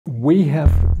We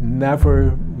have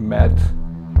never met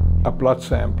a blood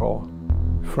sample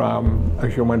from a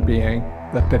human being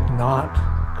that did not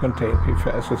contain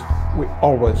PFAS. We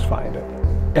always find it.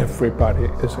 Everybody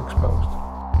is exposed.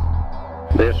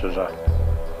 This is a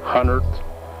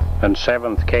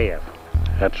 107th calf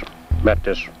that's met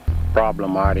this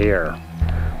problem right here.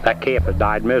 That calf has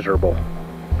died miserable.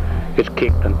 It's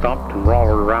kicked and thumped and rolled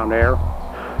around there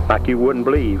like you wouldn't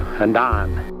believe, and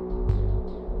dying.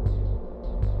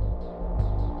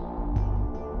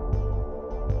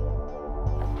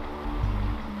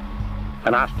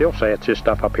 And I still say it's this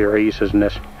stuff up here, he says, in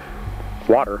this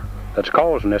water that's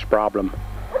causing this problem.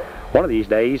 One of these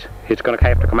days, it's going to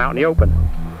have to come out in the open.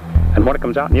 And when it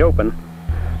comes out in the open,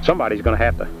 somebody's going to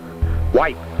have to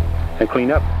wipe and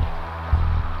clean up.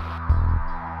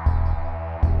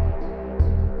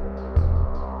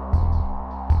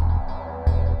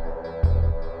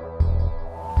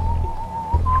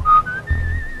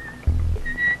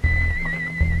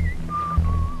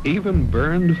 Even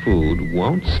burned food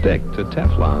won't stick to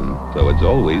Teflon, so it's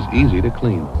always easy to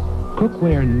clean.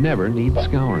 Cookware never needs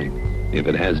scouring. If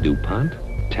it has DuPont,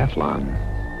 Teflon.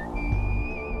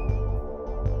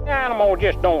 Animals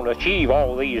just don't achieve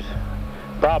all these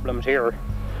problems here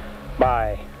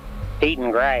by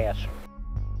eating grass.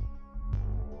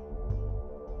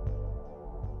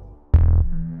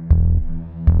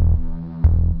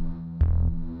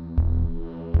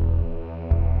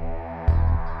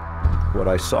 What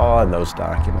I saw in those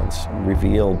documents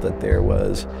revealed that there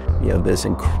was, this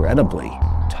incredibly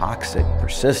toxic,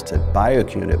 persistent,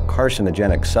 bioactive,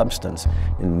 carcinogenic substance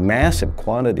in massive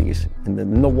quantities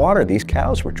in the water these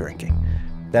cows were drinking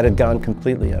that had gone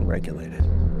completely unregulated.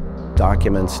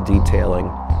 Documents detailing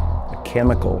a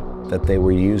chemical that they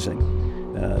were using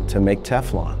to make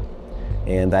Teflon,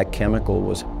 and that chemical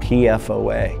was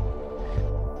PFOA.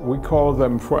 We call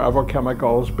them forever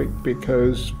chemicals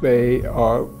because they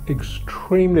are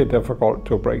extremely difficult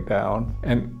to break down.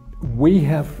 And we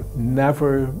have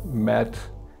never met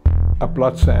a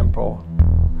blood sample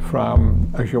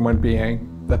from a human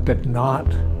being that did not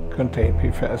contain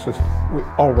PFAS. We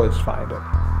always find it.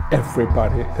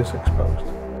 Everybody is exposed.